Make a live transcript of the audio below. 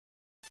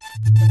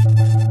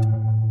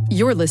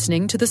You're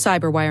listening to the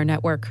Cyberwire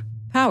Network,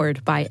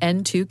 powered by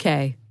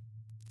N2K.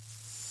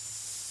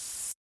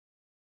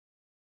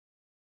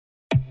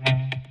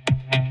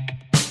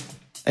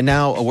 And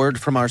now a word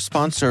from our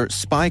sponsor,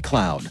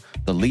 SpyCloud,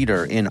 the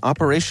leader in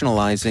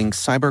operationalizing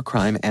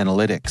cybercrime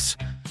analytics.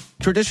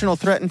 Traditional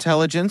threat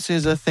intelligence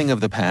is a thing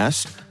of the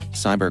past.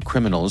 Cyber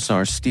criminals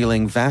are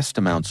stealing vast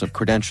amounts of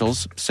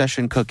credentials,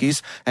 session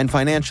cookies, and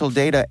financial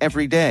data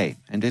every day,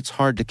 and it's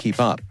hard to keep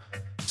up.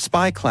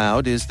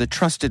 SpyCloud is the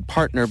trusted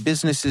partner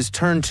businesses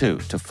turn to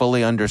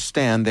fully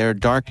understand their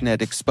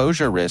darknet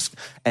exposure risk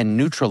and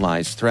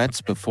neutralize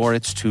threats before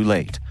it's too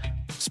late.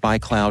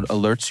 SpyCloud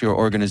alerts your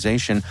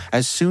organization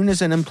as soon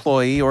as an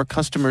employee or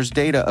customer's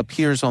data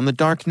appears on the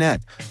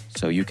darknet,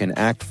 so you can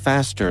act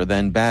faster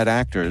than bad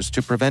actors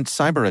to prevent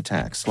cyber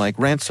attacks like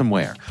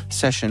ransomware,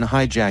 session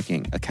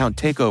hijacking, account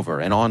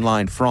takeover, and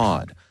online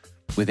fraud.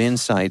 With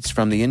insights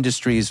from the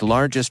industry's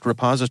largest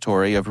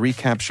repository of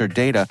recaptured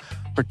data,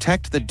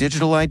 protect the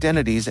digital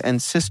identities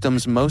and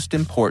systems most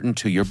important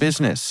to your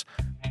business.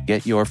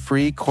 Get your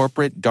free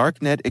corporate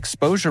darknet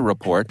exposure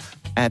report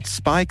at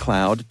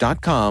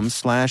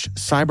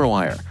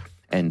spycloud.com/cyberwire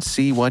and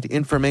see what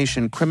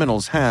information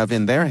criminals have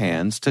in their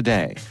hands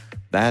today.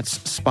 That's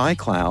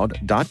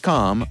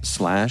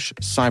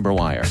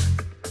spycloud.com/cyberwire.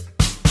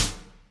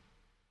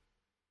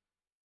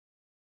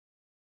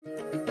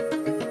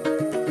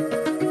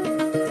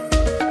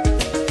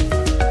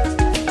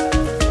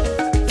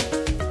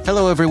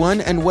 Hello,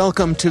 everyone, and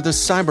welcome to the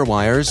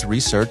CyberWire's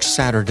Research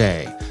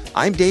Saturday.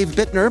 I'm Dave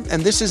Bittner,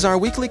 and this is our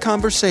weekly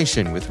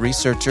conversation with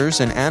researchers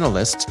and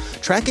analysts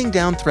tracking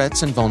down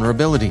threats and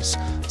vulnerabilities,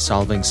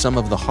 solving some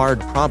of the hard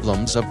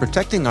problems of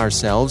protecting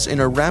ourselves in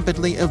a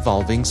rapidly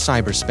evolving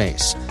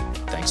cyberspace.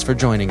 Thanks for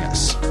joining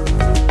us.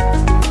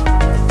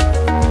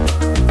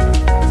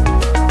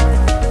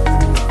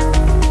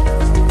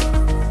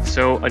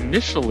 So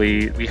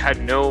initially, we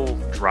had no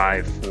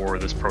drive for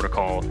this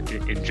protocol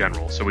in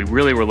general. So we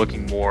really were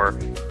looking more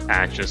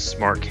at just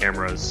smart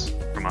cameras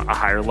from a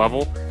higher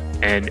level.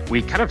 And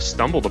we kind of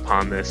stumbled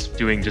upon this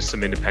doing just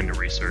some independent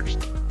research.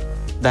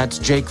 That's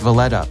Jake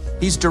Valletta.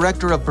 He's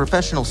Director of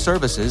Professional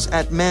Services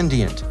at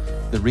Mandiant.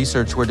 The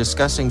research we're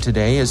discussing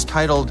today is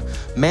titled,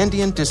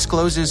 Mandiant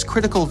Discloses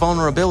Critical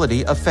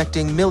Vulnerability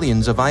Affecting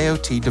Millions of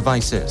IoT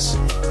Devices.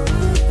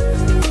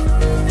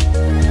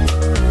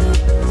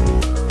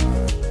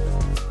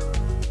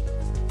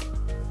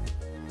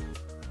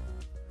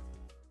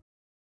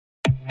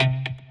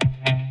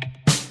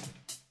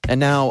 And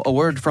now, a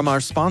word from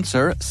our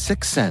sponsor,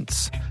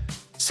 Syxsense.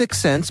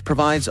 Syxsense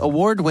provides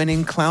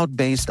award-winning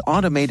cloud-based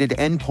automated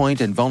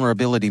endpoint and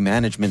vulnerability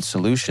management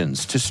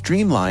solutions to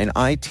streamline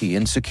IT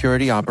and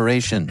security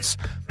operations.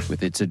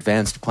 With its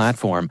advanced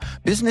platform,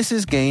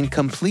 businesses gain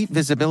complete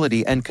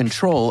visibility and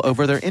control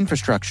over their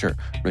infrastructure,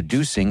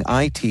 reducing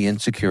IT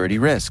and security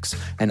risks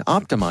and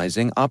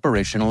optimizing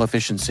operational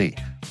efficiency.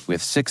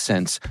 With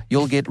Syxsense,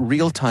 you'll get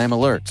real-time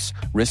alerts,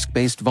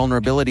 risk-based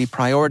vulnerability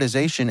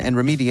prioritization and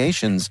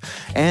remediations,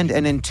 and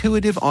an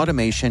intuitive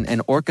automation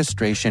and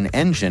orchestration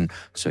engine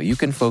so you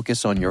can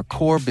focus on your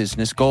core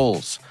business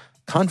goals,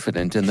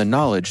 confident in the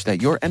knowledge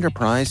that your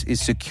enterprise is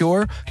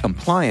secure,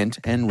 compliant,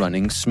 and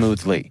running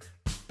smoothly.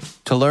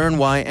 To learn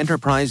why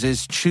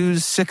enterprises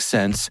choose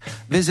Syxsense,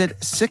 visit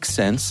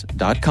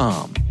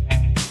syxsense.com.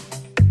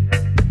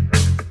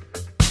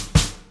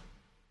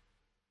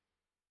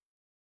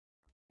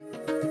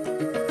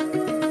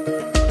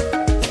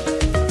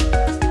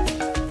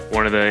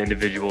 One of the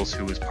individuals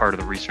who was part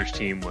of the research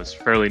team was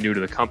fairly new to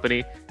the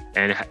company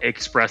and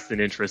expressed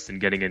an interest in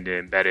getting into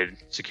embedded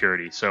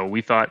security. So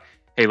we thought,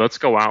 hey, let's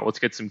go out, let's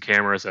get some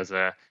cameras as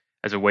a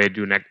way to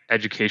do an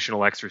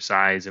educational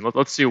exercise, and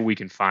let's see what we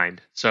can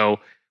find. So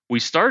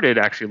we started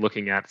actually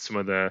looking at some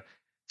of the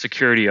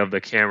security of the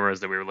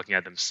cameras that we were looking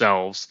at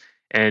themselves,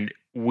 and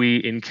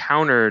we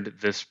encountered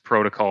this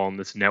protocol and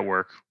this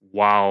network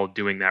while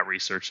doing that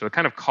research. So it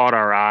kind of caught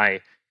our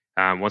eye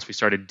once we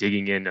started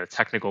digging in at a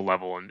technical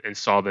level and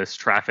saw this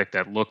traffic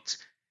that looked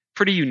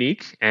pretty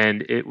unique,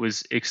 and it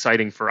was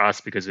exciting for us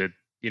because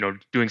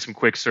doing some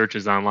quick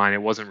searches online,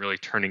 it wasn't really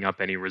turning up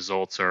any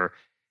results or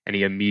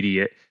any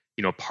immediate,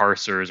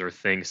 parsers or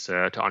things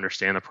to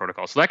understand the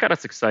protocol. So that got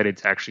us excited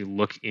to actually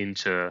look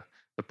into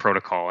the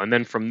protocol. And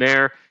then from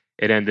there,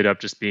 it ended up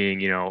just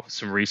being,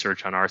 some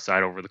research on our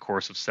side over the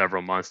course of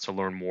several months to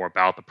learn more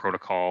about the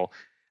protocol.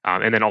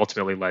 And then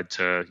ultimately led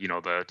to,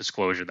 the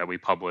disclosure that we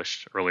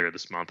published earlier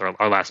this month, or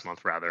last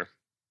month, rather.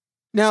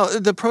 Now,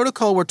 the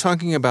protocol we're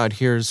talking about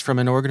here is from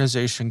an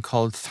organization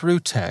called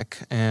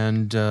ThruTech,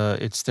 and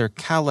it's their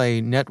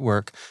Calais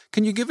network.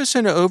 Can you give us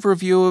an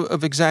overview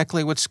of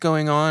exactly what's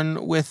going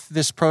on with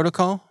this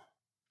protocol?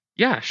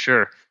 Yeah,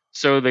 sure.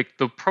 So the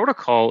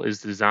protocol is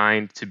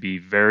designed to be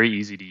very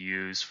easy to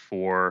use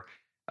for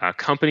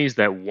companies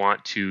that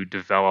want to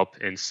develop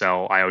and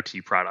sell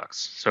IoT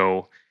products.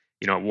 So,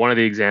 one of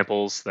the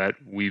examples that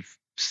we've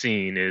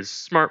seen is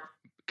smart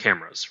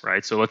cameras,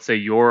 right? So let's say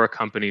you're a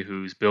company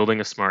who's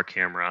building a smart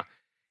camera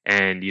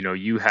and,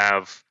 you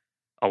have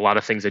a lot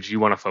of things that you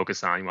want to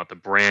focus on. You want the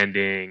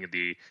branding,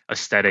 the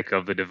aesthetic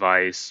of the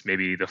device,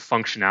 maybe the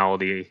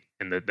functionality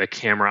and the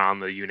camera on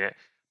the unit.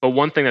 But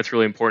one thing that's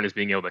really important is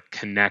being able to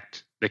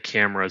connect the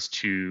cameras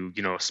to,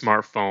 a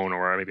smartphone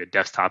or maybe a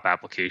desktop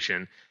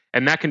application.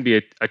 And that can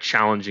be a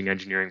challenging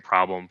engineering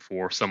problem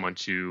for someone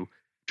to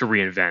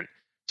reinvent.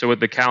 So what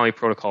the Kali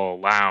protocol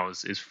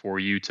allows is for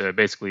you to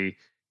basically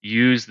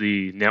use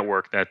the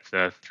network that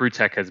the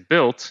ThruTech has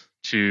built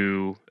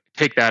to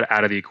take that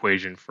out of the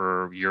equation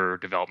for your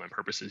development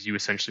purposes. You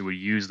essentially would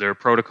use their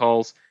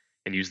protocols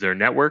and use their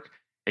network,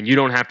 and you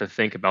don't have to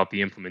think about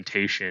the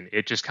implementation.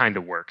 It just kind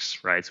of works,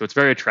 right? So it's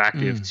very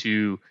attractive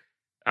to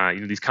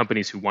these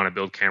companies who want to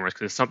build cameras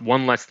because it's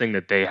one less thing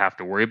that they have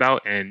to worry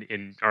about. And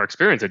in our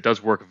experience, it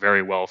does work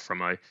very well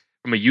from a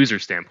user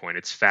standpoint.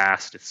 It's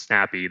fast, it's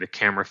snappy, the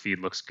camera feed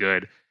looks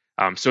good.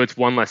 So it's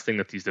one less thing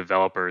that these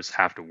developers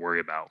have to worry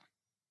about.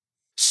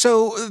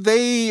 So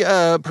they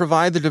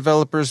provide the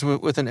developers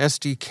with an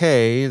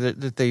SDK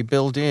that they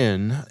build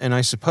in, and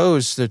I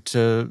suppose that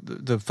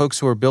the folks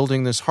who are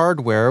building this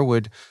hardware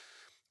would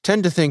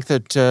tend to think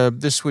that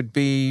this would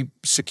be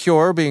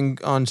secure, being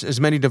on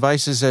as many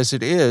devices as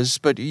it is,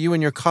 but you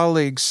and your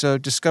colleagues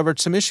discovered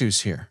some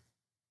issues here.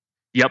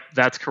 Yep,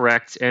 that's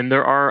correct. And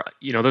there are,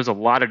 there's a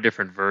lot of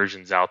different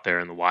versions out there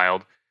in the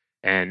wild.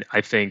 And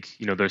I think,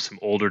 there's some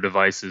older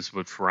devices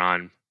which were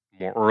on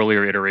more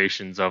earlier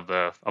iterations of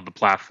the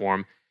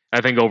platform. I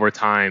think over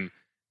time,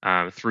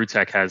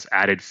 ThruTech has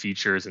added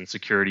features and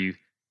security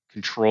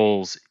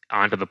controls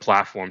onto the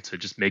platform to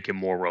just make it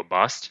more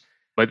robust.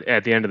 But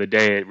at the end of the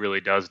day, it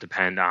really does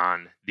depend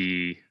on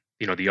the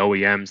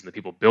OEMs and the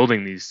people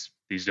building these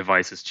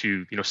devices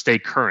to stay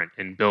current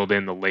and build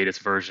in the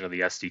latest version of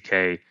the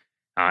SDK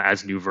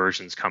as new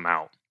versions come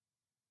out.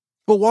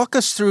 Well, walk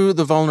us through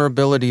the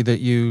vulnerability that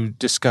you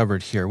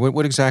discovered here.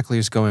 What exactly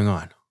is going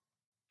on?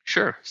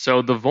 Sure.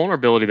 So the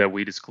vulnerability that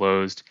we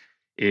disclosed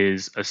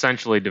is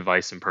essentially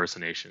device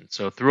impersonation.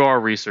 So through our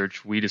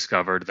research, we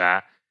discovered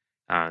that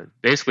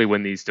basically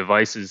when these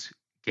devices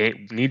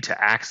need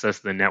to access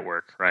the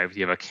network, right? If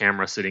you have a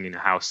camera sitting in a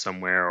house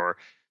somewhere or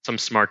some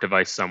smart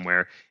device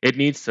somewhere, it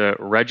needs to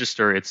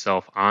register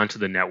itself onto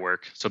the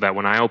network so that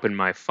when I open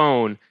my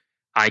phone,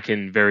 I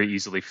can very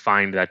easily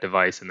find that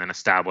device and then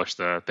establish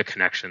the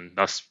connection,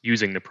 thus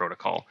using the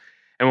protocol.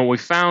 And what we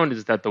found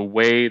is that the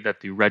way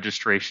that the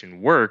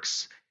registration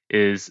works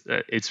is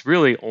it's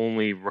really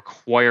only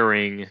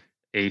requiring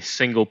a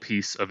single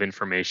piece of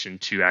information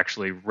to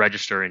actually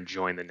register and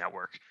join the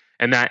network.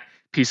 And that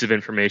piece of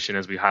information,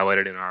 as we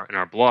highlighted in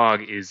our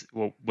blog, is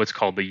what's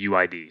called the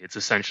UID. It's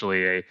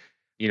essentially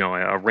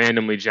a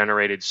randomly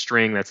generated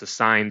string that's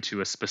assigned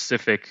to a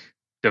specific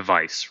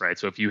device, right?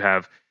 So if you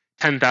have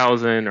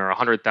 10,000 or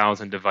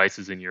 100,000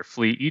 devices in your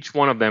fleet, each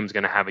one of them is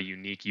going to have a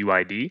unique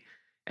UID,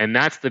 and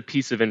that's the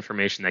piece of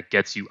information that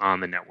gets you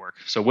on the network.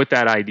 So with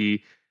that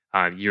ID,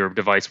 your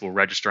device will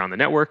register on the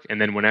network,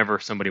 and then whenever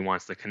somebody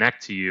wants to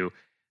connect to you,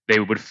 they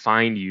would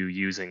find you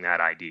using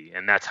that ID,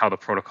 and that's how the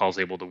protocol is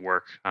able to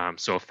work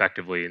so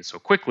effectively and so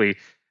quickly.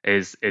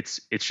 Is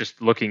it's just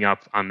looking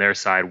up on their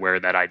side where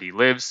that ID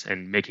lives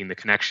and making the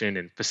connection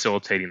and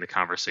facilitating the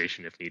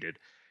conversation if needed.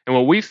 And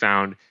what we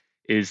found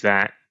is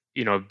that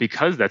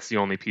because that's the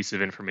only piece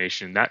of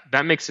information,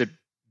 that makes it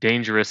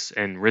dangerous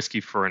and risky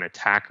for an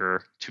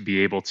attacker to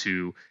be able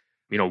to,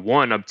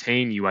 one,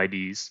 obtain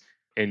UIDs,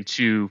 and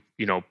two,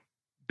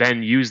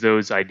 then use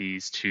those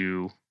IDs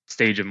to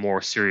stage a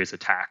more serious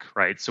attack,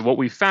 right? So what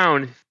we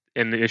found,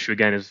 and the issue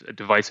again is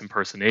device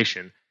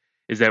impersonation,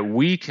 is that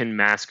we can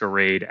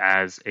masquerade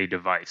as a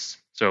device.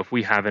 So if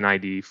we have an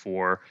ID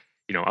for,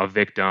 a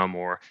victim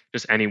or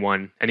just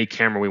any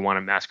camera we want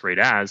to masquerade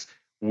as,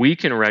 we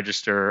can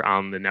register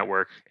on the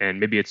network, and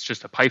maybe it's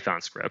just a Python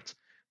script.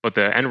 But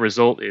the end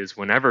result is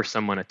whenever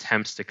someone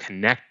attempts to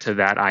connect to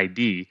that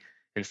ID,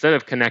 instead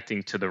of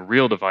connecting to the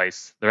real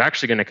device, they're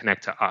actually going to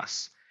connect to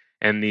us.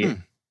 And the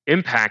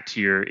impact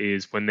here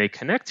is when they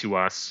connect to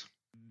us,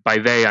 by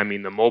they, I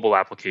mean the mobile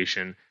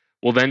application,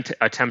 will then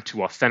attempt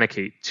to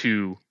authenticate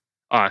to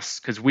us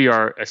because we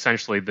are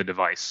essentially the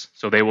device.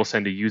 So they will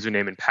send a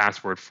username and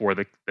password for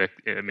the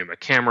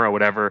camera or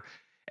whatever,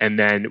 and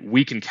then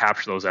we can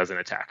capture those as an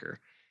attacker.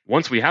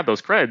 Once we have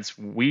those creds,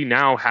 we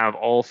now have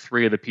all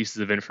three of the pieces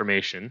of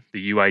information,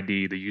 the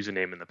UID, the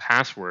username, and the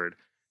password,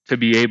 to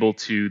be able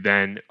to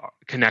then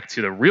connect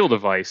to the real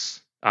device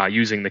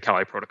using the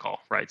Kali protocol,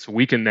 right? So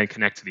we can then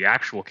connect to the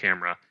actual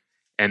camera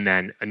and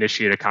then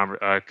initiate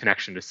a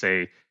connection to,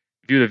 say,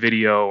 view the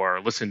video or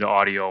listen to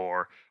audio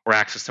or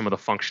access some of the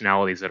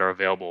functionalities that are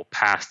available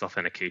past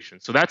authentication.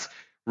 So that's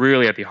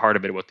really at the heart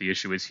of it. What the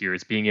issue is here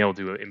is being able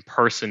to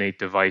impersonate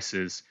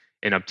devices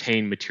and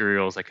obtain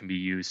materials that can be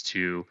used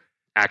to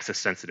access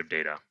sensitive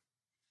data.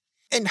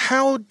 And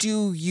how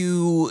do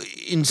you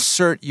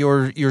insert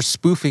your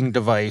spoofing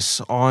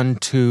device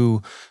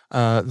onto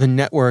the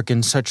network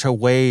in such a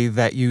way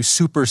that you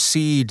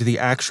supersede the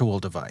actual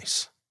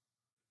device?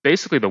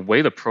 Basically, the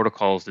way the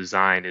protocol is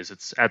designed is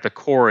it's at the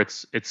core,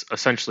 it's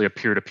essentially a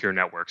peer-to-peer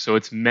network. So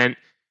it's meant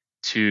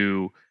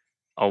to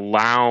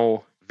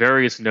allow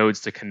various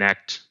nodes to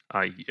connect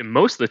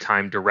most of the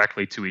time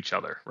directly to each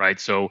other, right?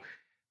 So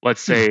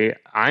let's say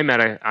I'm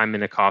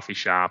in a coffee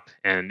shop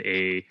and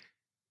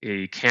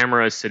a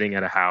camera is sitting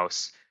at a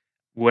house.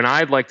 When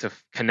I'd like to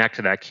connect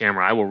to that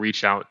camera, I will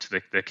reach out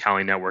to the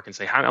Kali network and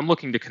say, "Hi, I'm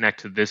looking to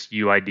connect to this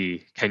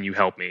UID. Can you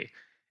help me?"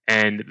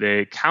 And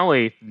the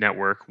Kali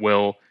network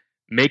will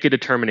make a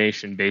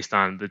determination based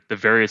on the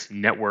various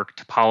network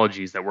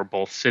topologies that we're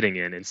both sitting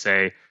in and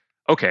say,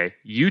 okay,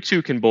 you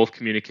two can both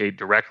communicate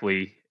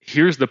directly.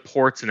 Here's the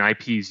ports and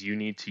IPs you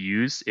need to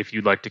use if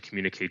you'd like to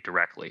communicate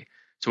directly.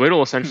 So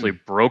it'll essentially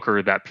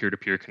broker that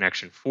peer-to-peer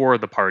connection for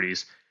the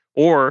parties.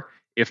 Or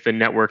if the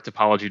network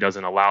topology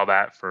doesn't allow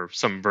that for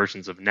some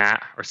versions of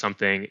NAT or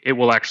something, it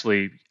will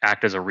actually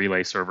act as a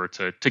relay server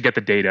to get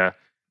the data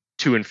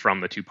to and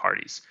from the two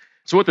parties.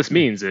 So what this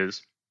means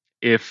is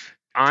if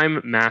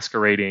I'm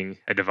masquerading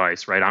a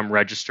device, right? I'm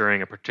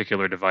registering a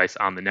particular device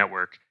on the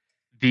network.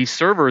 The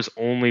servers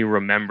only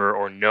remember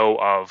or know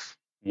of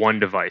one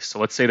device. So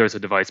let's say there's a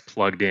device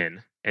plugged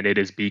in and it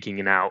is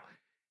beaking out,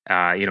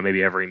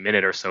 maybe every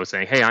minute or so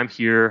saying, "Hey, I'm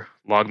here,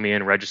 log me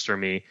in, register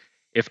me."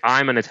 If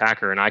I'm an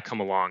attacker and I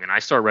come along and I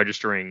start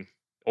registering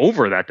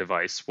over that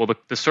device, well,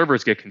 the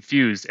servers get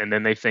confused and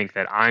then they think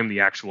that I'm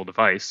the actual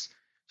device.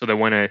 So that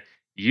when a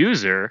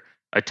user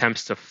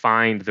attempts to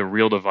find the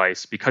real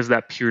device, because of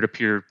that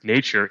peer-to-peer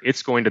nature,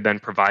 it's going to then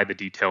provide the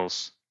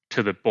details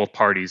to the both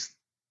parties,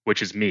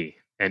 which is me,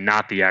 and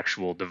not the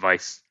actual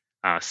device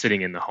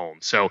sitting in the home.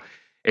 So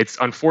it's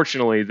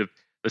unfortunately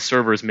the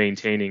server is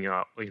maintaining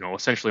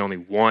essentially only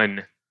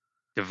one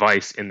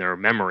device in their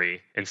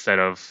memory instead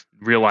of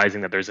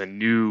realizing that there's a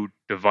new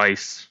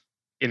device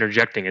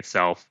interjecting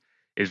itself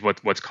is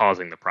what's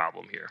causing the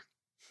problem here.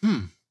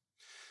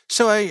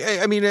 So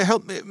I mean, to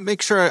help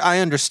make sure I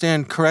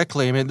understand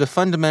correctly, I mean, the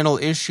fundamental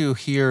issue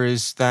here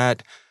is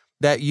that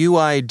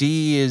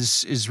UID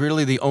is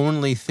really the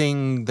only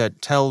thing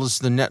that tells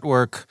the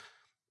network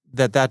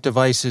that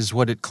device is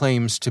what it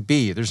claims to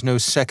be. There's no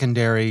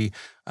secondary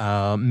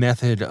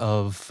method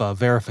of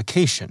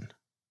verification.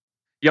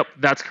 Yep,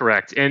 that's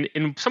correct. And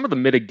in some of the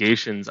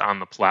mitigations on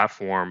the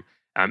platform,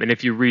 and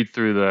if you read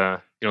through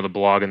the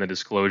blog and the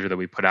disclosure that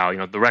we put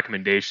out, the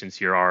recommendations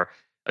here are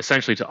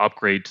essentially to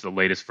upgrade to the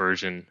latest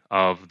version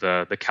of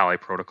the Kali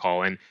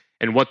protocol.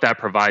 And what that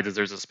provides is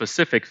there's a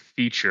specific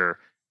feature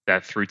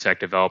that ThruTech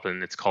developed,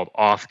 and it's called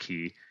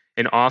auth-key.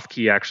 And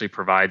auth-key actually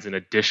provides an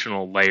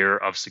additional layer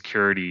of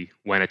security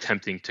when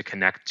attempting to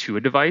connect to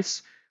a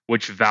device,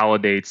 which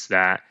validates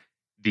that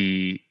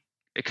the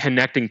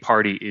connecting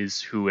party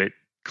is who it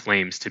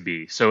claims to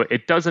be. So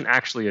it doesn't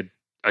actually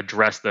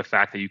address the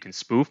fact that you can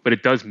spoof, but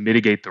it does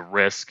mitigate the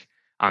risk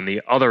on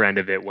the other end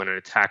of it. When an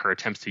attacker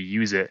attempts to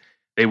use it,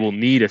 they will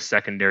need a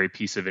secondary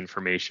piece of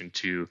information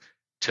to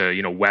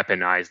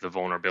weaponize the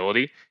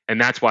vulnerability. And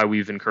that's why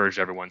we've encouraged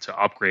everyone to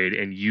upgrade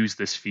and use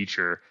this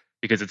feature,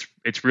 because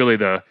it's really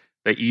the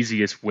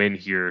easiest win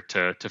here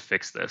to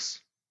fix this.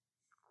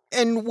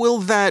 And will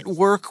that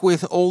work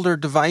with older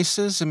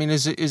devices? I mean,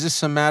 is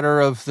this a matter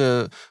of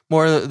the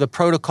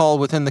protocol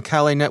within the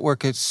Kali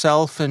network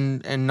itself,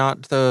 and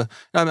not the?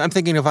 I'm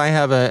thinking if I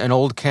have an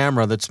old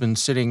camera that's been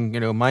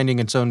sitting, minding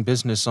its own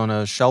business on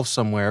a shelf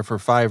somewhere for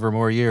 5 or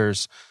more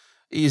years,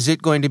 is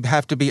it going to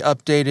have to be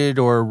updated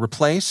or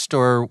replaced,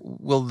 or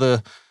will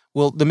the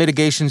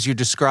mitigations you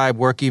describe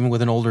work even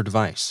with an older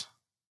device?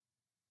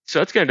 So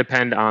that's going to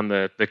depend on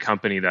the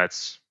company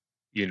that's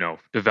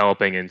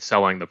developing and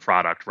selling the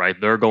product, right?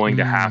 They're going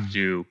to have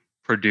to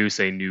produce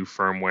a new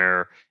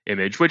firmware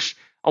image, which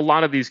a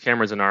lot of these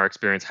cameras in our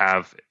experience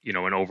have,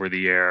 an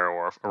over-the-air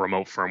or a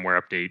remote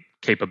firmware update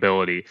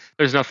capability.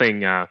 There's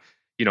nothing,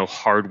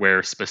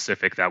 hardware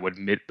specific that would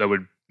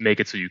make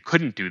it so you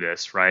couldn't do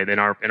this, right? In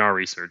our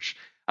research,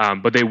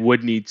 but they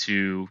would need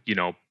to,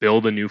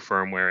 build a new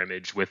firmware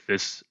image with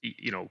this,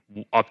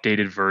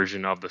 updated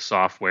version of the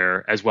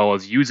software, as well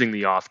as using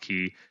the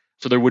auth-key.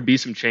 So there would be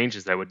some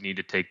changes that would need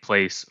to take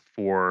place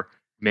for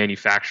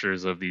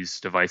manufacturers of these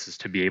devices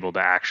to be able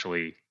to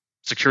actually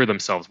secure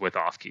themselves with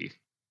auth-key.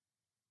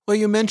 Well,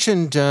 you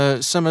mentioned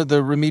some of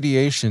the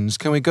remediations.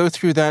 Can we go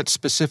through that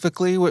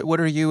specifically?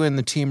 What are you and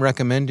the team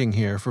recommending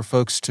here for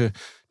folks to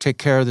take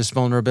care of this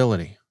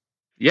vulnerability?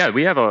 Yeah,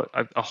 we have a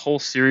whole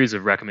series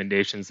of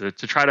recommendations to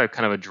try to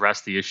kind of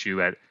address the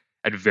issue at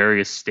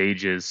various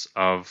stages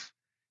of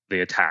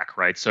the attack,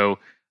 right? So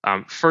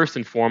first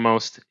and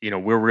foremost,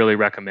 we're really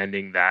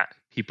recommending that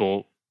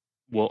people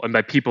will, and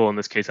by people in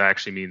this case, I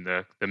actually mean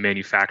the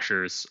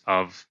manufacturers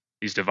of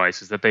these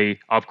devices, that they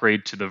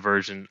upgrade to the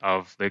version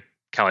of the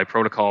Kali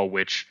protocol,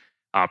 which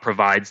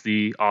provides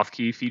the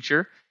auth-key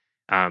feature.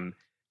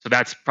 So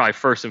that's probably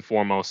first and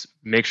foremost.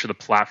 Make sure the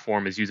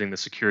platform is using the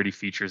security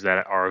features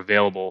that are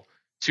available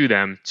to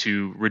them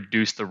to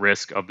reduce the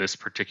risk of this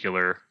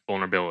particular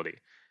vulnerability.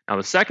 Now,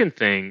 the second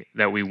thing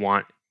that we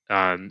want,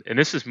 and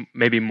this is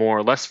maybe more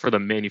or less for the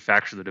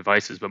manufacturer of the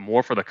devices, but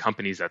more for the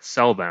companies that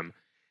sell them,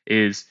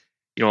 is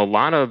a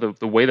lot of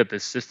the way that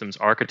this system's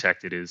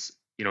architected is,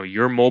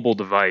 your mobile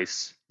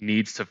device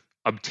needs to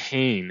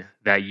obtain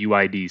that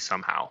UID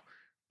somehow.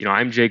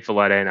 I'm Jake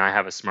Valletta and I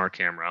have a smart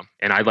camera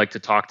and I'd like to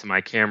talk to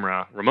my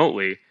camera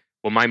remotely.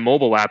 Well, my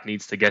mobile app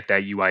needs to get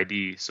that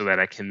UID so that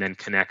I can then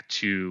connect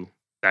to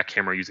that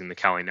camera using the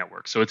Kali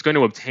network. So it's going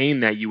to obtain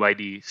that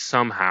UID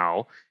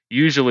somehow,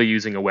 usually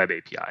using a web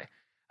API.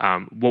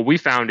 What we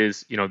found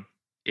is,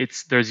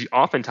 there's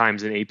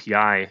oftentimes an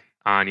API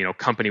on,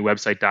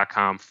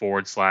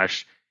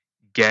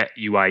 companywebsite.com/get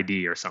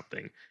UID or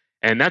something.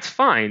 And that's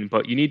fine,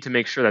 but you need to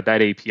make sure that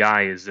that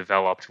API is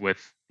developed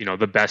with,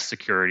 the best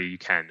security you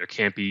can. There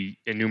can't be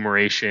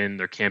enumeration,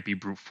 there can't be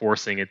brute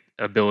forcing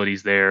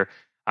abilities there.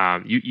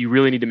 You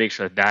really need to make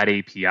sure that that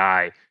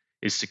API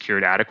is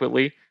secured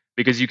adequately,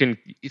 because you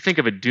think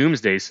of a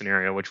doomsday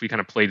scenario, which we kind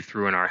of played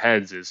through in our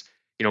heads is,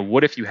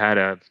 what if you had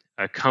a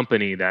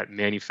company that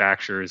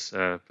manufactures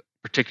a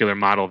particular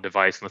model of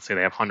device, and let's say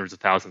they have hundreds of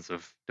thousands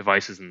of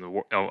devices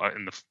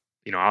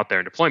out there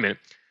in deployment.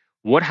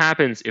 What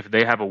happens if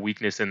they have a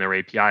weakness in their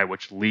API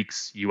which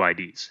leaks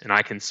UIDs, and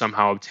I can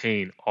somehow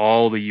obtain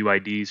all the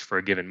UIDs for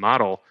a given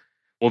model?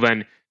 Well,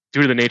 then,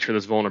 due to the nature of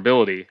this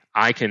vulnerability,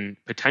 I can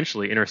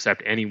potentially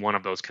intercept any one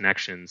of those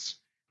connections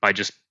by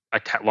just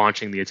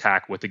launching the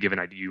attack with a given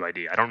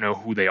UID. I don't know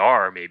who they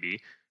are,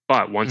 maybe,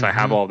 but once I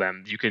have all of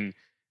them, you can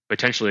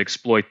potentially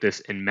exploit this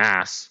in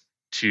mass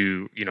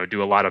to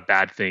do a lot of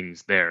bad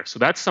things there. So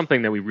that's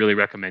something that we really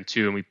recommend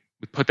too, and we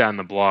put that in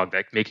the blog,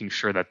 that making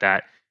sure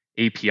that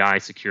API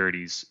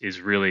securities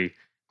is really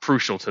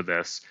crucial to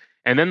this.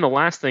 And then the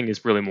last thing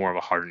is really more of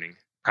a hardening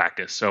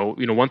practice. So,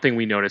 one thing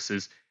we notice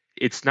is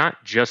it's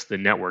not just the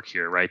network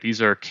here, right?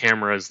 These are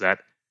cameras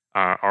that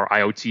are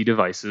IoT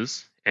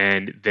devices,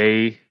 and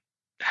they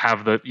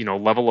have the,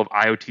 level of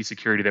IoT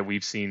security that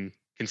we've seen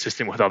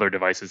consistent with other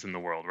devices in the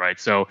world, right?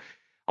 So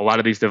a lot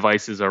of these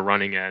devices are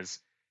running as,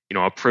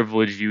 a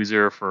privileged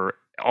user for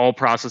all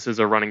processes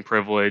are running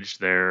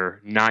privileged. They're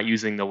not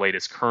using the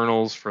latest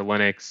kernels for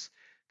Linux.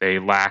 They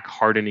lack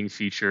hardening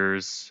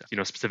features,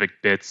 specific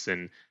bits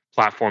and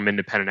platform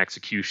independent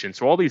execution.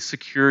 So all these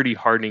security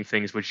hardening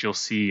things, which you'll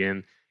see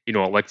in,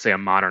 let's say a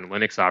modern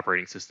Linux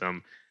operating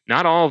system,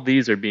 not all of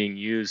these are being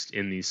used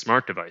in these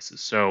smart devices.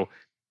 So,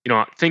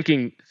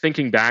 thinking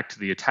back to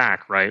the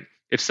attack, right?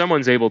 If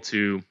someone's able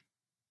to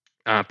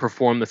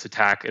perform this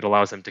attack, it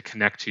allows them to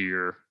connect to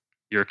your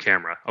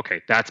camera.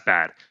 Okay, that's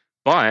bad.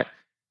 But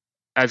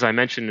as I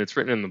mentioned, it's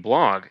written in the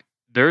blog,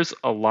 there's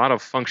a lot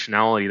of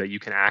functionality that you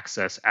can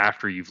access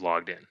after you've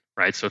logged in,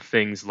 right? So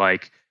things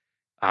like,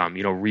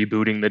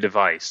 rebooting the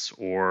device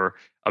or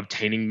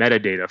obtaining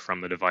metadata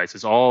from the device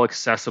is all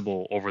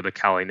accessible over the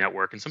Kali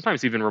network. And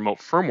sometimes even remote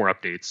firmware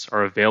updates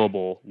are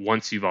available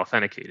once you've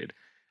authenticated.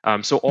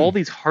 So all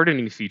these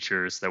hardening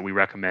features that we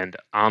recommend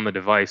on the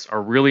device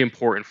are really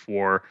important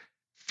for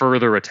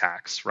further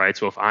attacks, right?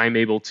 So if I'm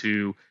able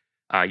to,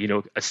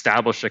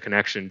 establish a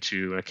connection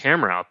to a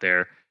camera out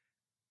there,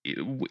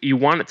 you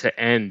want it to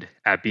end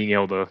at being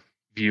able to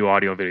view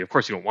audio and video. Of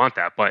course, you don't want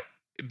that, but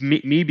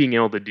me being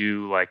able to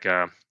do like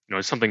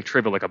something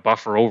trivial like a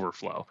buffer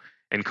overflow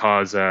and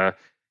cause a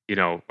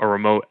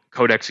remote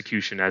code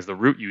execution as the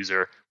root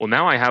user. Well,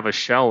 now I have a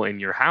shell in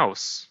your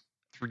house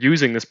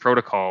using this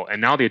protocol, and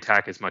now the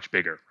attack is much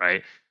bigger,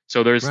 right?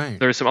 So there's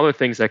some other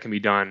things that can be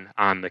done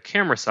on the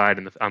camera side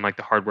and on like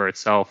the hardware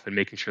itself, and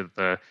making sure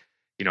that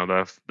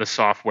the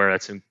software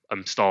that's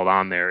installed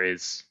on there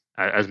is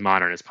as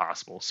modern as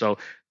possible. So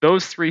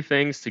those three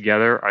things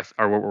together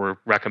are what we're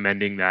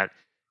recommending that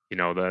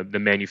the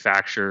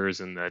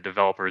manufacturers and the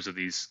developers of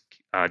these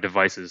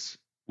devices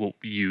will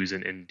use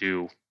and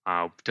do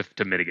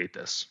to mitigate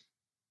this.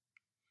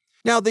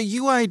 Now, the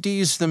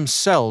UIDs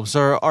themselves,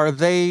 are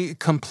they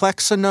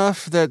complex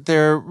enough that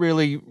they're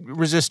really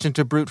resistant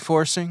to brute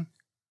forcing?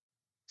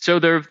 So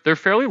they're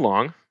fairly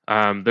long.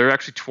 They're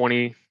actually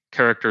 20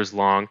 characters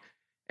long.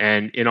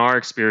 And in our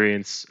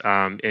experience,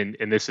 and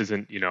this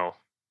isn't,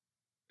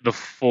 the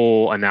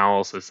full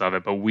analysis of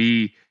it, but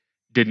we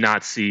did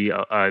not see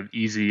a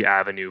easy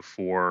avenue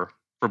for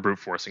brute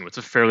forcing. It's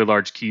a fairly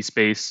large key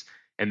space,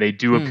 and they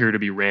do appear to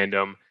be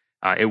random.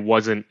 It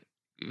wasn't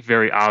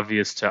very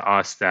obvious to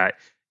us that,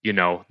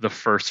 the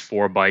first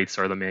 4 bytes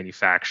are the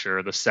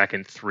manufacturer, the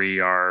second 3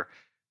 are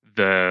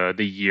the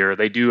year.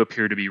 They do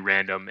appear to be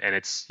random, and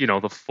it's,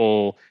 the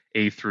full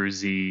A through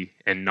Z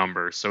and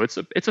numbers. So it's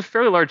a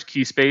fairly large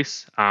key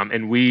space,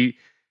 and we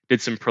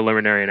did some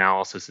preliminary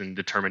analysis and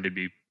determined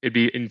it'd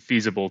be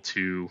infeasible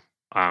to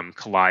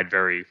collide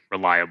very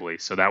reliably.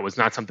 So that was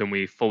not something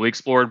we fully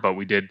explored, but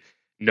we did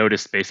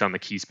notice based on the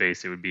key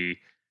space it'd be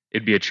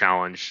a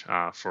challenge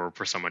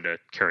for someone to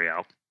carry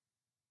out.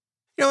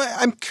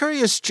 I'm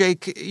curious,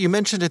 Jake, you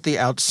mentioned at the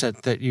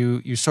outset that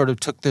you sort of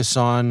took this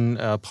on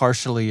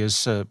partially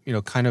as,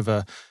 kind of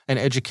an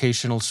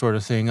educational sort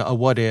of thing, a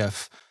what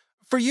if.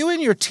 For you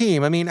and your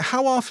team, I mean,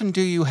 how often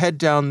do you head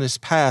down this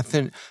path?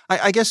 And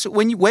I guess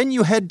when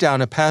you head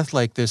down a path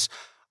like this,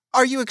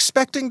 are you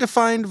expecting to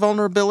find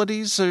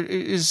vulnerabilities? Or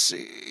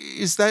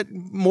is that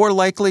more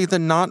likely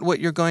than not what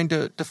you're going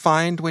to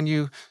find when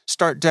you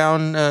start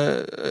down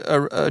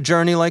a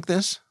journey like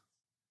this?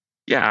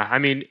 Yeah, I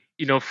mean,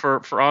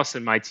 for us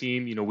and my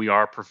team, we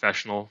are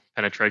professional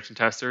penetration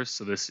testers.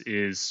 So this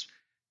is,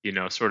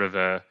 sort of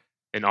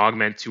an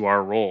augment to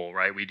our role,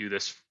 right? We do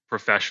this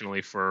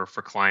professionally for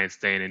clients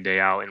day in and day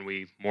out, and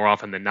we more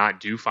often than not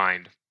do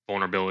find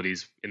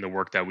vulnerabilities in the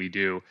work that we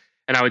do.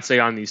 And I would say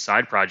on these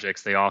side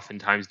projects, they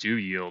oftentimes do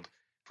yield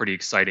pretty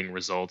exciting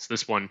results.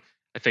 This one,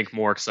 I think,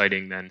 more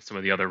exciting than some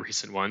of the other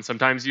recent ones.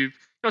 Sometimes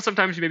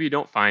sometimes maybe you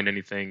don't find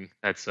anything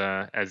that's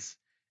as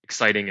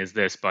exciting as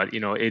this, but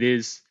it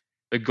is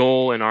the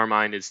goal in our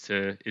mind is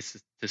to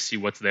see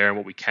what's there and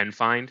what we can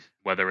find,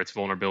 whether it's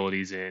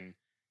vulnerabilities in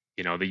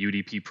the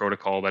UDP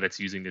protocol that it's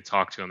using to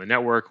talk to on the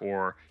network,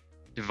 or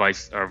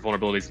device or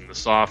vulnerabilities in the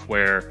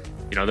software.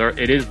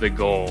 It is the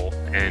goal,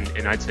 and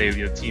I'd say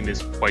the team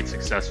is quite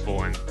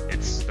successful, and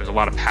there's a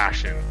lot of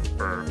passion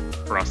for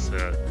us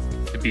to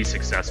be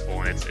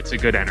successful, and it's a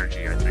good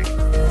energy, I think.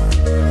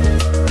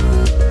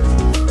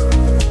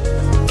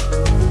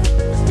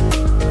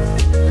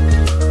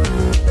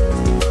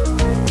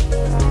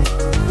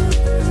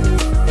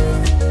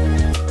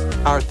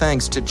 Our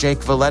thanks to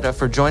Jake Valletta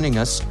for joining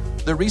us.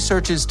 The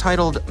research is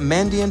titled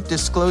Mandiant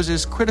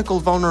Discloses Critical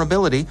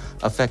Vulnerability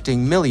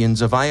Affecting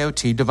Millions of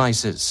IoT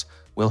Devices.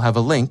 We'll have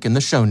a link in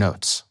the show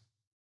notes.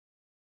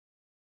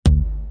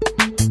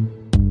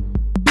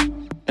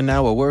 And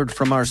now a word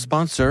from our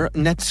sponsor,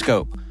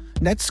 Netskope.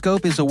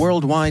 Netskope is a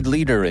worldwide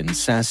leader in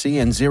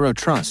SASE and Zero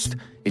Trust.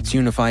 Its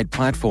unified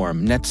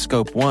platform,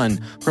 Netskope One,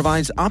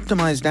 provides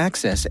optimized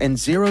access and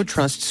Zero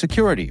Trust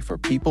security for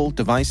people,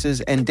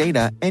 devices, and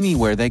data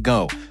anywhere they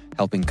go,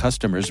 helping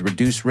customers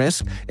reduce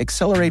risk,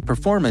 accelerate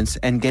performance,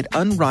 and get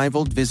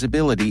unrivaled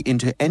visibility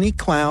into any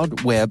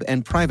cloud, web,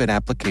 and private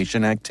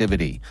application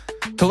activity.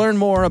 To learn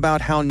more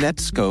about how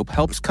Netskope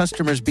helps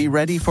customers be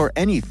ready for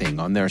anything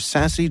on their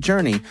SASE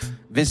journey,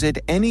 visit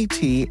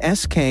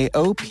netskope.com.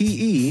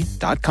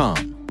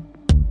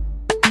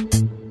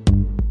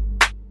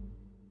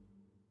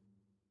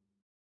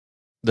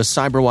 The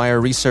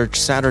CyberWire Research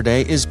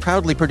Saturday is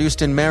proudly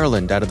produced in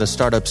Maryland out of the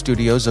startup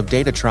studios of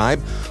DataTribe,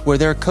 where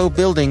they're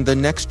co-building the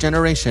next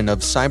generation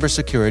of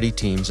cybersecurity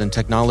teams and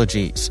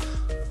technologies.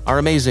 Our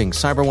amazing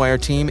CyberWire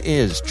team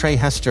is Trey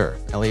Hester,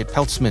 Elliot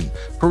Peltzman,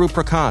 Puru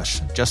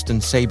Prakash, Justin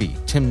Sabi,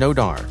 Tim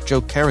Nodar, Joe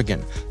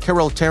Kerrigan,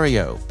 Carol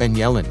Terrio, Ben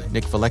Yellen,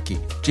 Nick Valecki,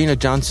 Gina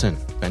Johnson,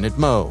 Bennett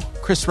Moe,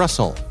 Chris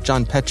Russell,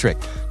 John Petrick,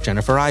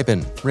 Jennifer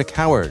Iben, Rick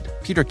Howard,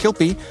 Peter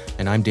Kilpie,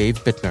 and I'm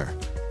Dave Bittner.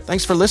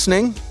 Thanks for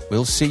listening.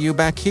 We'll see you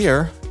back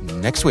here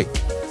next week.